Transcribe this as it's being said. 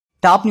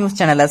Top news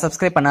சேனலை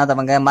subscribe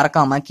பண்ணாதவங்க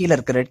மறக்காம கீழ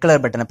இருக்க ரெட்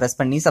கலர் பட்டனை பிரஸ்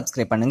பண்ணி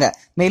சப்ஸ்கிரைப் பண்ணுங்க.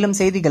 மேலும்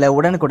செய்திகளை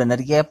உடனுக்குடன்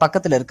அறிய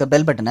பக்கத்தில் இருக்க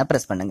பெல் பட்டனை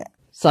பிரஸ் பண்ணுங்க.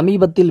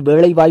 சமீபத்தில்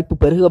வேலைவாய்ப்பு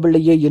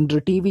பெருகவில்லையே என்று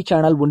டிவி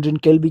சேனல்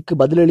ஒன்றின் கேள்விக்கு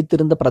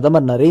பதிலளித்திருந்த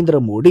பிரதமர்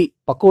நரேந்திர மோடி,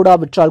 பக்கோடா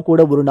விற்றால்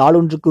கூட ஒரு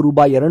நாளொன்றுக்கு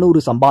ரூபாய்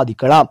 200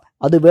 சம்பாதிக்கலாம்,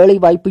 அது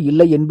வேலைவாய்ப்பு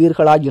இல்லை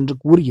என்பீர்களா என்று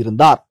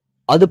கூறியிருந்தார்.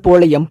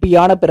 அதுபோல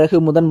எம்பியான பிறகு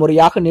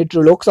முதன்முறையாக நேற்று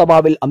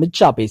லோக்சபாவில்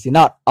அமித்ஷா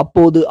பேசினார்.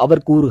 அப்போது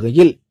அவர்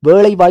கூறுகையில்,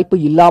 வேலைவாய்ப்பு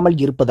இல்லாமல்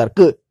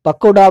இருப்பதற்கு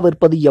பக்கோடா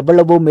விற்பது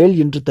எவ்வளவோ மேல்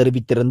என்று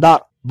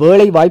தெரிவித்திருந்தார்.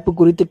 வேலை வாய்ப்பு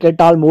குறித்து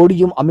கேட்டால்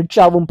மோடியும்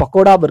அமித்ஷாவும்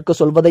பக்கோடா விற்க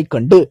சொல்வதைக்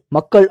கண்டு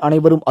மக்கள்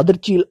அனைவரும்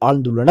அதிர்ச்சியில்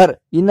ஆழ்ந்துள்ளனர்.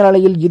 இந்த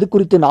நிலையில் இது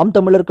குறித்து நாம்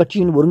தமிழர்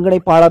கட்சியின்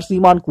ஒருங்கிணைப்பாளர்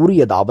சீமான்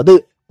கூறியதாவது,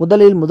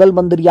 முதலில் முதல்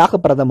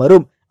மந்திரியாக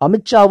பிரதமரும்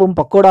அமித்ஷாவும்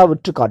பக்கோடா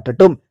விற்று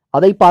காட்டட்டும்,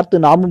 அதை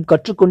பார்த்து நாமும்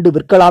கற்றுக்கொண்டு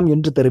விற்கலாம்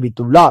என்று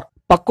தெரிவித்துள்ளார்.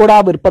 பக்கோடா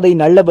விற்பதை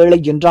நல்ல வேளை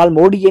என்றால்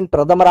மோடி ஏன்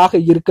பிரதமராக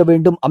இருக்க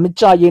வேண்டும்,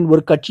 அமித்ஷா ஏன்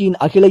ஒரு கட்சியின்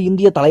அகில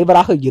இந்திய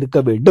தலைவராக இருக்க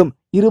வேண்டும்?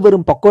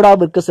 இருவரும் பக்கோடா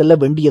விற்க செல்ல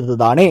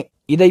வேண்டியதுதானே?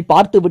 இதை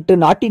பார்த்துவிட்டு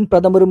நாட்டின்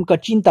பிரதமரும்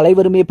கட்சியின்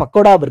தலைவருமே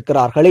பக்கோடா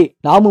விற்கிறார்களே,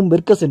 நாமும்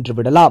விற்க சென்று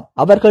விடலாம்.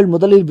 அவர்கள்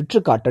முதலில்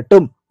விற்று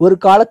காட்டட்டும். ஒரு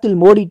காலத்தில்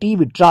மோடி டீ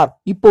விற்றார்,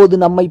 இப்போது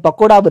நம்மை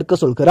பக்கோடா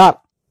விற்க சொல்கிறார்.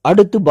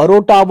 அடுத்து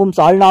பரோட்டாவும்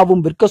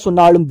சால்னாவும் விற்க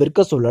சொன்னாலும்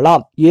விற்க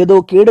சொல்லலாம். ஏதோ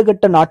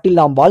கேடுகட்ட நாட்டில்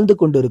நாம் வாழ்ந்து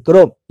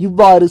கொண்டிருக்கிறோம்.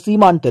 இவ்வாறு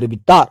சீமான்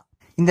தெரிவித்தார்.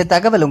 இந்த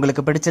தகவல்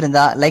உங்களுக்கு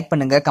பிடிச்சிருந்தா லைக்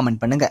பண்ணுங்க,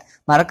 கமெண்ட் பண்ணுங்க.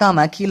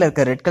 மறக்காம கீழ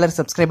இருக்க ரெட் கலர்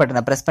சப்ஸ்கிரைப்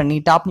பட்டனை பிரஸ் பண்ணி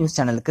டாப் நியூஸ்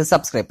சேனலுக்கு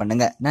சப்ஸ்கிரைப்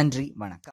பண்ணுங்க. நன்றி, வணக்கம்.